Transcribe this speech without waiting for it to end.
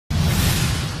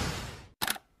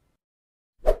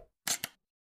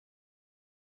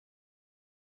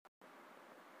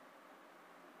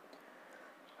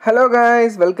Hello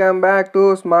guys, welcome back to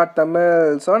Smart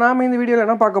Tamil. So நாம இந்த வீடியோல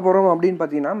என்ன பார்க்க போறோம் அப்படினு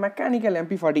பாத்தீங்கன்னா மெக்கானிக்கல்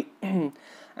MP40.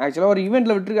 ஆக்சுவலா ஒரு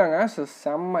ஈவென்ட்ல விட்டுருக்காங்க.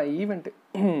 செம்ம ஈவென்ட்.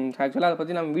 ஆக்சுவலா அத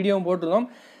பத்தி நம்ம வீடியோவும் போட்டுறோம்.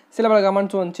 சில பல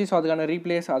கமெண்ட்ஸ் வந்துச்சு. ஸோ அதுக்கான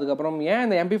ரீப்ளேஸ் அதுக்கப்புறம் ஏன்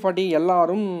இந்த MP40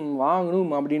 எல்லாரும்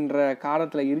வாங்கணும் அப்படின்ற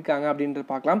காரணத்தில் இருக்காங்க அப்படின்றது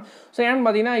பார்க்கலாம். ஸோ ஏன்னு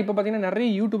பார்த்தீங்கன்னா இப்போ பார்த்தீங்கன்னா நிறைய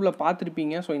யூடியூப்பில்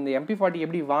பார்த்துருப்பீங்க. ஸோ இந்த MP40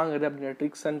 எப்படி வாங்குறது அப்படின்ற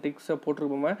ட்ரிக்ஸ் அண்ட் ட்ரிக்ஸை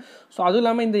போட்டிருப்போம். ஸோ அதுவும்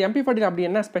இல்லாமல் இந்த MP40 அப்படி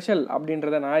என்ன ஸ்பெஷல்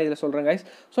அப்படின்றத நான் இதில் சொல்கிறேன் கைஸ்.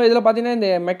 ஸோ இதில் பார்த்தீங்கன்னா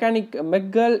இந்த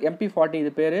MECHGIRL MP40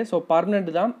 இது பேர். ஸோ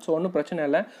பர்மனெண்ட் தான். ஸோ ஒன்றும் பிரச்சனை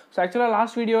இல்லை. ஸோ ஆக்சுவலாக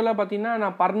லாஸ்ட் வீடியோவில் பார்த்தீங்கன்னா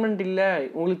நான் பர்மனெண்ட் இல்லை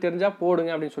உங்களுக்கு தெரிஞ்சால்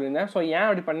போடுங்க அப்படின்னு சொல்லியிருந்தேன். ஸோ ஏன்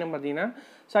அப்படி பண்ணேன் பார்த்தீங்கன்னா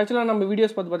ஸோ ஆக்சுவலாக நம்ம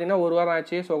வீடியோஸ் பார்த்து பார்த்தீங்கன்னா ஒரு வாரம்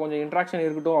ஆச்சு. ஸோ கொஞ்சம் இன்ட்ராக்ஷன்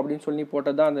இருக்கட்டும் அப்படின்னு சொல்லி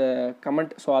போட்டது தான் அந்த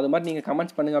கமெண்ட். ஸோ அது மாதிரி நீங்கள்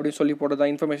கமெண்ட்ஸ் பண்ணுங்க அப்படின்னு சொல்லி போட்டது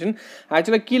தான் இன்ஃபர்மேஷன்.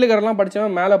 ஆக்சுவலாக கீழே கரெல்லாம்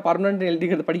படித்தவன் மேலே பர்மனெண்ட்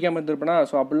எழுதிக்கிறது படிக்காமல் இருந்திருப்பேனா.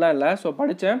 ஸோ அப்படிலாம் இல்லை. ஸோ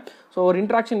படித்தேன். ஸோ ஒரு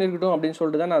இன்ட்ராக்ஷன் இருக்கட்டும் அப்படின்னு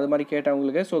சொல்லிட்டு தான் நான் அது மாதிரி கேட்டேன்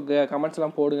உங்களுக்கு. ஸோ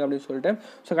கமெண்ட்ஸ்லாம் போடுங்க அப்படின்னு சொல்லிட்டு.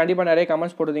 ஸோ கண்டிப்பாக நிறைய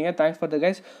கமெண்ட்ஸ் போடுறீங்க. Thanks for the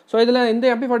guys. So இதில் இந்த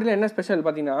MP40 என்ன ஸ்பெஷல்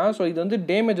பார்த்தீங்கன்னா ஸோ இது வந்து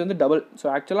டேமேஜ் வந்து டபுள். ஸோ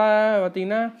ஆக்சுவலாக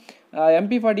பார்த்தீங்கன்னா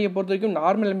MP40 பொறுத்த வரைக்கும்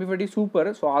நார்மல் MP40 சூப்பர்.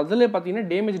 ஸோ அதில் பார்த்தீங்கன்னா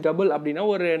டேமேஜ் டபுள் அப்படின்னா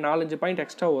ஒரு 4-5 பாயிண்ட்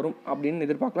எக்ஸ்ட்ரா வரும் அப்படின்னு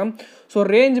எதிர்பார்க்கலாம். ஸோ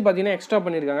ரேஞ்ச் பார்த்தீங்கன்னா எக்ஸ்ட்ரா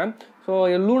பண்ணியிருக்காங்க. ஸோ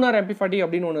லூனார் MP40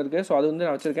 அப்படின்னு ஒன்று இருக்குது. ஸோ அது வந்து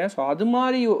நான் வச்சுருக்கேன். ஸோ அது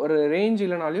மாதிரி ஒரு ரேஞ்ச்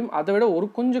இல்லைனாலும் அதை விட ஒரு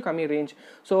கொஞ்சம் கம்மி ரேஞ்ச்.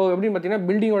 ஸோ எப்படின்னு பார்த்தீங்கன்னா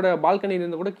பில்டிங்கோட பால்கனியில்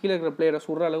இருந்து கூட கீழே இருக்கிற பிளேயரை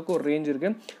சுடுற அளவுக்கு ஒரு ரேஞ்ச்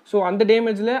இருக்குது. ஸோ அந்த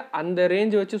டேமேஜில் அந்த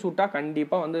ரேஞ்ச் வச்சு சுட்டால்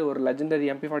கண்டிப்பாக வந்து ஒரு லெஜெண்டரி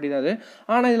MP40 தான் அது.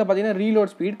 ஆனால் இதில் பார்த்தீங்கன்னா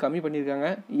ரீலோட் ஸ்பீட் கம்மி பண்ணியிருக்காங்க.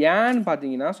 ஏன்னு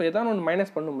பார்த்தீங்கன்னா ஸோ எதாவது ஒன்று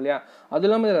மைனஸ் பண்ணும் இல்லையா. அது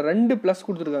இல்லாமல் இதில் 2 ப்ளஸ்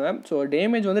கொடுத்துருக்காங்க. ஸோ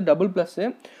டேமேஜ் வந்து டபுள் ப்ளஸ்ஸு.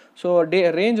 ஸோ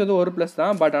ரேஞ்ச் வந்து ஒரு ப்ளஸ்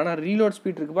தான். பட் ஆனால் ரீலோட்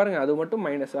ஸ்பீட் இருக்குது பாருங்கள், அது மட்டும்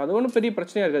மைனஸ். அது ஒன்றும் பெரிய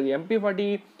பிரச்சனையாக இருக்காது. MP40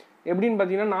 எப்படின்னு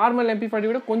பார்த்தீங்கன்னா நார்மல் MP40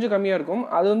 விட கொஞ்சம் கம்மியாக இருக்கும்.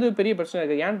 அது வந்து பெரிய பிரச்சனை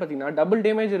இருக்குது. ஏன்னு பார்த்தீங்கன்னா டபுள்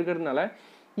டேமேஜ் இருக்கிறதுனால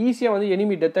ஈஸியாக வந்து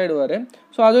எனிமி டெத் ஆகிடுவார்.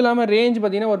 ஸோ அதுவும் இல்லாமல் ரேஞ்ச்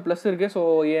பார்த்தீங்கன்னா ஒரு ப்ளஸ் இருக்குது. ஸோ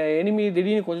எனிமி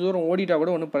திடீர்னு கொஞ்சம் தூரம் ஓடிட்டா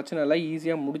கூட ஒன்றும் பிரச்சனை இல்லை,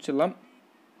 ஈஸியாக முடிச்சிடலாம்.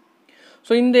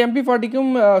 ஸோ இந்த MP40க்கும்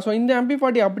ஸோ இந்த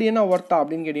MP40 அப்படி என்ன ஒர்த்தா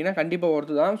அப்படின்னு கேட்டிங்கன்னா கண்டிப்பாக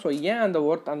ஒர்த்து தான். ஸோ ஏன் அந்த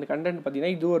ஒர்த் அந்த கண்டென்ட்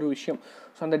பார்த்தீங்கன்னா இது ஒரு விஷயம்.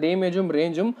 ஸோ அந்த டேமேஜும்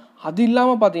ரேஞ்சும் அது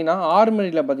இல்லாமல் பார்த்தீங்கன்னா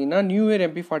ஆர்மரியில் பார்த்தீங்கன்னா நியூ இயர்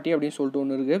MP40 அப்படின்னு சொல்லிட்டு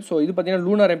ஒன்று இருக்குது. ஸோ இது பார்த்தீங்கன்னா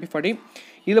லூனார் MP40.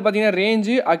 இதில் பார்த்தீங்கன்னா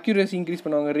ரேஞ்சு அக்யூரேசி இன்க்ரீஸ்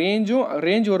பண்ணுவாங்க.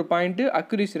 Range 1 point,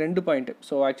 accuracy 2 point.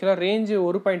 So ஆக்சுவலாக ரேஞ்சு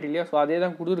 1 பாயிண்ட் இல்லையா. ஸோ அதே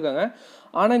தான் கொடுத்துருக்காங்க.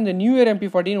 ஆனால் இந்த நியூ இயர்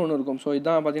MP40ன்னு ஒன்று இருக்கும். ஸோ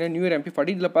இதுதான் பார்த்தீங்கன்னா நியூ இயர்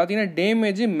MP40. இதில் பார்த்தீங்கன்னா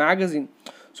டேமேஜ் மேகசின்.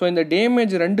 ஸோ இந்த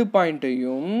டேமேஜ் 2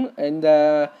 பாயிண்ட்டையும்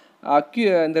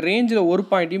இந்த ரேஞ்சில் 1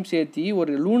 பாயிண்ட்டையும் சேர்த்து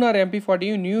ஒரு லூனார்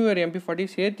MP40யும் நியூ இயர் MP40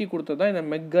 சேர்த்து கொடுத்தது தான் இந்த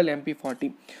MECHGIRL MP40.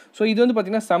 ஸோ இது வந்து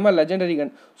பார்த்தீங்கன்னா செம்ம லெஜெண்டரி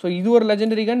கன். ஸோ இது ஒரு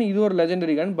லெஜெண்டரி கன், இது ஒரு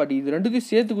லெஜெண்டரி கன். பட் இது ரெண்டுத்தையும்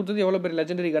சேர்த்து கொடுத்தது எவ்வளோ பெரிய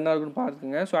லெஜெண்டரி கன்னாக இருக்குன்னு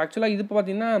பார்த்துக்குங்க. ஸோ ஆக்சுவலாக இது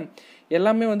பார்த்தீங்கன்னா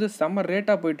எல்லாமே வந்து செம்ம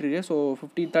ரேட்டாக போயிட்டுருக்கு. ஸோ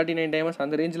 39 டைமண்ட்ஸ்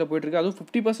அந்த ரேஞ்சில் போயிட்டுருக்கு. அதுவும்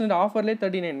 50% ஆஃபர்லேயே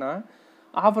 39னா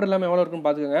ஆஃபர் எல்லாமே எவ்வளோ இருக்குன்னு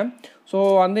பார்த்துக்கோங்க. ஸோ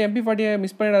அந்த MP40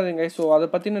 மிஸ் பண்ணிடாதீங்க. ஸோ அதை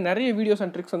பற்றின நிறைய வீடியோஸ்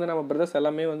அண்ட் ட்ரிக்ஸ் வந்து நம்ம பிரதர்ஸ்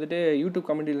எல்லாமே வந்துட்டு யூடியூப்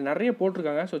கமெண்ட்டில் நிறைய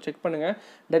போட்டிருக்காங்க. ஸோ செக் பண்ணுங்கள்.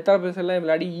 டெத் ஆஃபர்ஸ் எல்லாம்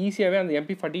விளையாடி ஈஸியாகவே அந்த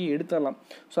MP40 எடுத்துடலாம்.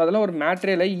 ஸோ அதெல்லாம் ஒரு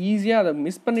மேட்ரேல ஈஸியாக அதை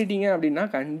மிஸ் பண்ணிட்டீங்க அப்படின்னா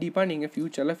கண்டிப்பாக நீங்கள்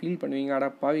ஃப்யூச்சரில் ஃபீல் பண்ணுவீங்க. ஆடா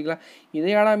பாவிங்களா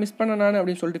இதையாடா மிஸ் பண்ண நான்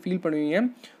அப்படின்னு சொல்லிட்டு ஃபீல் பண்ணுவீங்க.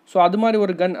 ஸோ அது மாதிரி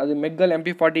ஒரு கன் அது MECHGIRL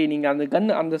MP40. நீங்கள் அந்த கன்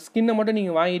அந்த ஸ்கின்னை மட்டும்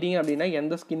நீங்கள் வாங்கிட்டீங்க அப்படின்னா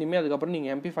எந்த ஸ்கின்னுமே அதுக்கப்புறம்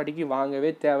நீங்கள் MP40க்கு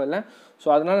வாங்கவே தேவையில்லை. ஸோ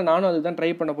அதனால் நானும் அதுக்கு தான்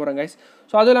ட்ரை பண்ண போகிறேன் கைஸ்.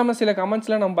 ஸோ அதுவும் இல்லாமல் சில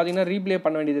கமெண்ட்ஸ்லாம் நம்ம பார்த்தீங்கன்னா ரீப்ளே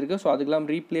பண்ண வேண்டியது இருக்குது. ஸோ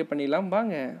அதுக்கெல்லாம் ரீப்ளே பண்ணிடலாம்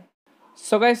வாங்க.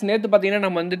 ஸோ கைஸ் நேற்று பார்த்தீங்கன்னா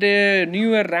நம்ம வந்துட்டு நியூ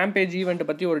இயர் ரேம்பேஜ் ஈவெண்ட்டை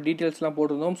பற்றி ஒரு டீட்டெயில்ஸ்லாம்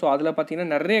போட்டிருந்தோம். ஸோ அதில்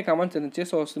பார்த்தீங்கன்னா நிறைய கமெண்ட்ஸ் இருந்துச்சு.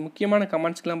 ஸோ முக்கியமான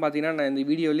கமெண்ட்ஸ்க்கெலாம் பார்த்தீங்கன்னா நான் இந்த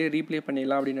வீடியோலேயே ரீப்ளே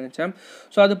பண்ணிடலாம் அப்படின்னு நினச்சேன்.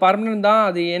 ஸோ அது பர்மனெண்ட் தான்.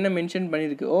 அது என்ன மென்ஷன்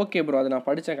பண்ணியிருக்கு. ஓகே ப்ரோ, அதை நான்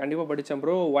படித்தேன், கண்டிப்பாக படித்தேன்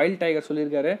ப்ரோ. வைல்ட் டைகர்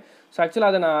சொல்லியிருக்காரு. ஸோ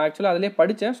ஆக்சுவலாக அதிலே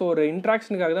படித்தேன். ஸோ ஒரு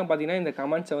இன்ட்ராக்ஷனுக்காக தான் பார்த்தீங்கன்னா இந்த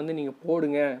கமெண்ட்ஸை வந்து நீங்கள்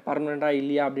போடுங்க பர்மனெண்ட்டாக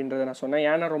இல்லையா அப்படின்றத நான் சொன்னேன்.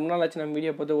 ஏன்னா ரொம்ப நாள் ஆச்சு நம்ம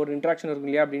வீடியோ பார்த்து ஒரு இன்ட்ராக்ஷன்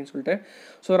இருக்கும் இல்லையா அப்படின்னு சொல்லிட்டு.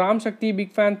 So Ram Sakthi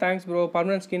big fan, thanks bro.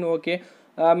 Permanent skin okay.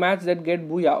 Match that get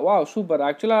பூயா. வா சூப்பர்.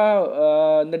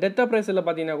 ஆக்சுவலாக இந்த டெத் ப்ரைஸில்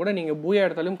பார்த்தீங்கன்னா கூட நீங்கள் பூயா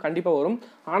எடுத்தாலும் கண்டிப்பாக வரும்.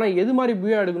 ஆனால் எது மாதிரி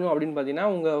பூயா எடுக்கணும் அப்படின்னு பார்த்தீங்கன்னா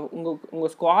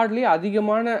உங்கள் ஸ்குவாட்லேயே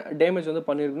அதிகமான டேமேஜ் வந்து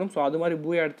பண்ணியிருக்கணும். ஸோ அது மாதிரி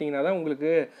பூயா எடுத்திங்கன்னா தான்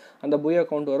உங்களுக்கு அந்த பூயா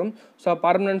கவுண்ட் வரும். ஸோ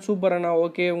பர்மனெண்ட் சூப்பர் அண்ணா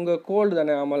ஓகே. உங்கள் கோல்டு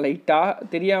தானே. ஆமாம் லைட்டாக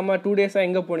தெரியாமல் 2 டேஸாக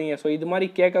எங்கே போனீங்க. ஸோ இது மாதிரி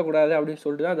கேட்கக்கூடாது அப்படின்னு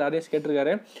சொல்லிட்டு தான் அது அதேஸ்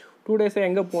கேட்டிருக்காரு. 2 டேஸாக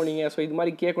எங்கே போனீங்க. ஸோ இது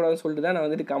மாதிரி கேட்கக்கூடாதுன்னு சொல்லிட்டு தான் நான்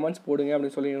வந்துட்டு கமெண்ட்ஸ் போடுங்க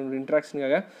அப்படின்னு சொல்லி ஒரு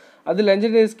இன்ட்ராக்ஷனுக்காக. அது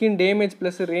legendary skin damage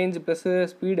plus range plus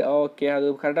speed okay அது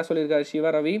கரெக்டாக சொல்லியிருக்காரு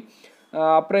சிவா ரவி.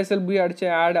 அப்ரைசல் பூயா அடித்து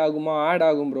ஆட் ஆகுமா? ஆட்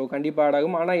ஆகும் ப்ரோ, கண்டிப்பாக ஆட்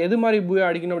ஆகும். ஆனால் எது மாதிரி பூயா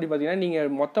அடிக்கணும் அப்படின்னு பார்த்தீங்கன்னா நீங்கள்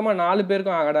மொத்தமாக 4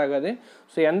 பேருக்கும் ஆட் ஆகாது.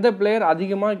 ஸோ எந்த பிளேயர்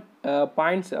அதிகமாக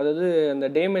பாயிண்ட்ஸ் அதாவது அந்த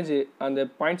டேமேஜ் அந்த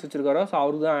பாயிண்ட்ஸ் வச்சுருக்காரோ ஸோ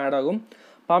அவருக்கு தான் ஆட் ஆகும்.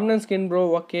 Permanent skin bro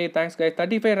okay thanks guys.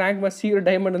 35 rank match சீக்கிரம்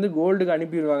டைமண்ட் வந்து கோல்டுக்கு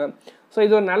அனுப்பிடுவாங்க. ஸோ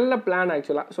இது ஒரு நல்ல பிளான்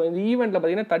ஆக்சுவலாக. ஸோ இந்த ஈவெண்ட்டில்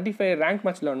பார்த்தீங்கன்னா 35 ரேங்க்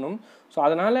மேட்ச் விளாடணும். ஸோ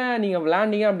அதனால் நீங்கள்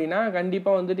விளாண்டிங்க அப்படின்னா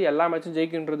கண்டிப்பாக வந்துட்டு எல்லா மேட்சும்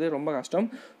ஜெயிக்கின்றது ரொம்ப கஷ்டம்.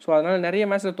 ஸோ அதனால் நிறைய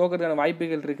மேட்ச்சில் தோக்கிறதுக்கான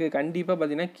வாய்ப்புகள் இருக்குது. கண்டிப்பாக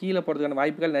பார்த்தீங்கன்னா கீழே போகிறதுக்கான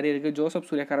வாய்ப்புகள் நிறைய இருக்குது. ஜோசப்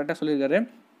சூர்யா கரெக்டாக சொல்லியிருக்காரு.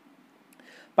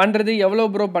 பண்ணுறது எவ்வளோ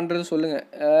ப்ரோ பண்ணுறது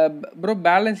சொல்லுங்கள் ப்ரோ.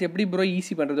 பேலன்ஸ் எப்படி ப்ரோ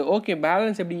ஈஸி பண்ணுறது? ஓகே,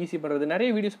 பேலன்ஸ் எப்படி ஈஸி பண்ணுறது நிறைய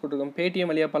வீடியோஸ் போட்டிருக்கோம்.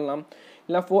 பேடிஎம் வழியாக பண்ணலாம்,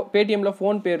 இல்லை பேடிஎம்மில்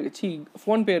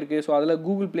ஃபோன்பே இருக்குது. ஸோ அதில்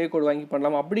கூகுள் ப்ளே கோட் வாங்கி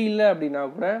பண்ணலாம். அப்படி இல்லை அப்படின்னா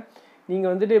கூட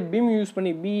நீங்கள் வந்துட்டு பீம் யூஸ்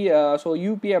பண்ணி ஸோ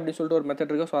யூபிஐ அப்படின்னு சொல்லிட்டு ஒரு மெத்தட்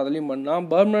இருக்குது. ஸோ அதுலேயும் பண்ணலாம்.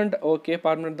 பர்மனண்ட் ஓகே,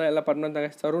 பர்மனண்ட் தான், எல்லாம் பர்மனண்ட்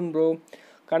தான். Tarun bro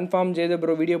confirm ஜெயத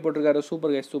bro video போட்டிருக்காரு.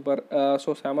 Super guys, super.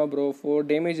 ஸோ செம ப்ரோ. 4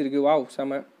 டேமேஜ் இருக்குது. வாவ்,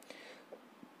 செம.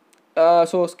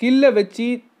 ஸோ ஸ்கில்லை வச்சு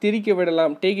திரிக்க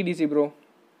விடலாம். Take it easy bro.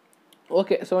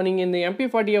 Okay, so நீங்கள் இந்த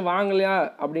MP40 வாங்கலையா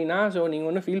அப்படின்னா ஸோ நீங்கள்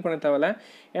ஒன்றும் ஃபீல் பண்ண தேவையில்ல.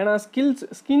 ஏன்னா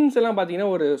ஸ்கின்ஸ் எல்லாம்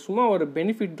பார்த்தீங்கன்னா சும்மா ஒரு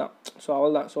பெனிஃபிட் தான். ஸோ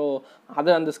அவ்வளோதான். ஸோ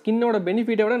அந்த ஸ்கின்னோட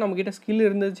பெனிஃபிட்டை விட நம்மக்கிட்ட ஸ்கில்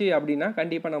இருந்துச்சு அப்படின்னா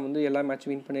கண்டிப்பாக நம்ம வந்து எல்லா மேட்ச்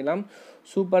வின் பண்ணிடலாம்.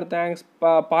 Super, thanks.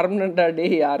 பர்மனெண்ட்டாக டே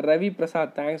யார் Ravi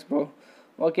Prasad, thanks bro.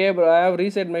 Okay bro, I have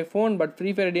reset my phone but free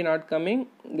fire ID not coming,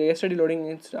 இந்த எஸ்ஐடி லோடிங்.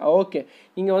 ஓகே,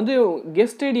 நீங்கள் வந்து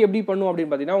கெஸ்ட் ஐடி எப்படி பண்ணும்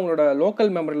அப்படின்னு பார்த்தீங்கன்னா உங்களோட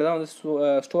லோக்கல் மெமரியில் தான் வந்து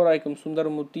ஸ்டோர் ஆகிக்கும்.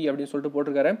 சுந்தரமூர்த்தி அப்படின்னு சொல்லிட்டு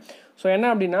போட்டிருக்காரு. ஸோ என்ன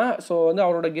அப்படின்னா ஸோ வந்து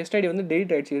அவரோட கெஸ்ட் ஐடி வந்து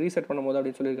டெலிட் ஆகிடுச்சு ரீசெட் பண்ணும்போது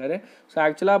அப்படின்னு சொல்லியிருக்காரு. ஸோ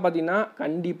ஆக்சுவலாக பார்த்தீங்கன்னா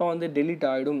கண்டிப்பாக வந்து டெலிட்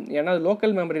ஆகிடும். ஏன்னா அது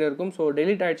லோக்கல் மெமரியில் இருக்கும். ஸோ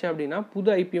டெலிட் ஆகிடுச்சு அப்படின்னா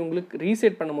புது ஐபி உங்களுக்கு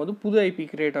ரீசெட் பண்ணும்போது புது ஐபி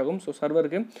கிரியேட் ஆகும். ஸோ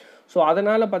சர்வருக்கு. ஸோ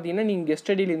அதனால் பார்த்தீங்கன்னா நீங்கள்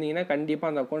கெஸ்ட் ஐடியில் இருந்தீங்கன்னா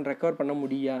கண்டிப்பாக அந்த அக்கௌண்ட் ரெக்கவர் பண்ண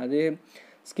முடியாது.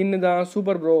 ஸ்கின்னு தான்.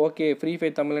 Super bro. Okay, free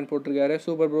fire தமிழ்னு போட்டிருக்காரு.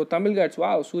 Super bro. தமிழ் காட்ஸ், வா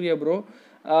சூர்யா ப்ரோ.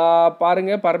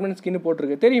 பாருங்கள், பர்மனன்ட் ஸ்கின்னு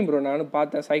போட்டிருக்கு. தெரியும் ப்ரோ, நானும்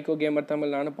பார்த்தேன். சைக்கோ கேமர்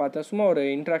தமிழ் நானும் பார்த்தேன். சும்மா ஒரு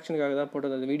இன்ட்ராக்ஷனுக்காக தான்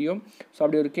போட்டது அந்த வீடியோ. ஸோ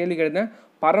அப்படி ஒரு கேள்வி கேட்டேன்.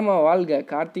 பரமா வாழ்க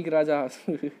கார்த்திக் ராஜா.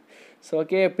 ஸோ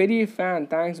ஓகே, பெரிய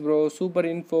fan, thanks bro.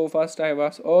 Super info first I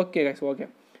was. Okay guys, okay.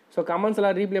 So comments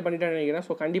எல்லாம் ரீப்ளே பண்ணிட்டேன்னு நினைக்கிறேன்.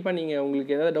 ஸோ கண்டிப்பாக நீங்கள்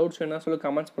உங்களுக்கு ஏதாவது டவுட்ஸ் வேணும்னா சொல்லி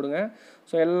கமெண்ட்ஸ் போடுங்க.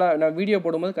 ஸோ நான் வீடியோ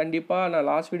போடும்போது கண்டிப்பாக நான்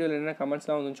லாஸ்ட் வீடியோவில் என்ன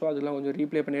கமெண்ட்ஸ்லாம் வந்துச்சோ அதெல்லாம் கொஞ்சம்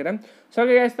ரீப்ளே பண்ணிடுறேன். ஸோ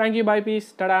ஓகே கைஸ், தேங்க்யூ, பாய், பீஸ்,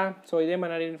 டடா. ஸோ இதே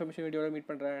மாதிரி நிறைய இன்ஃபர்மேஷன் வீடியோவில்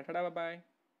மீட் பண்ணுறேன். டடா, பாய்.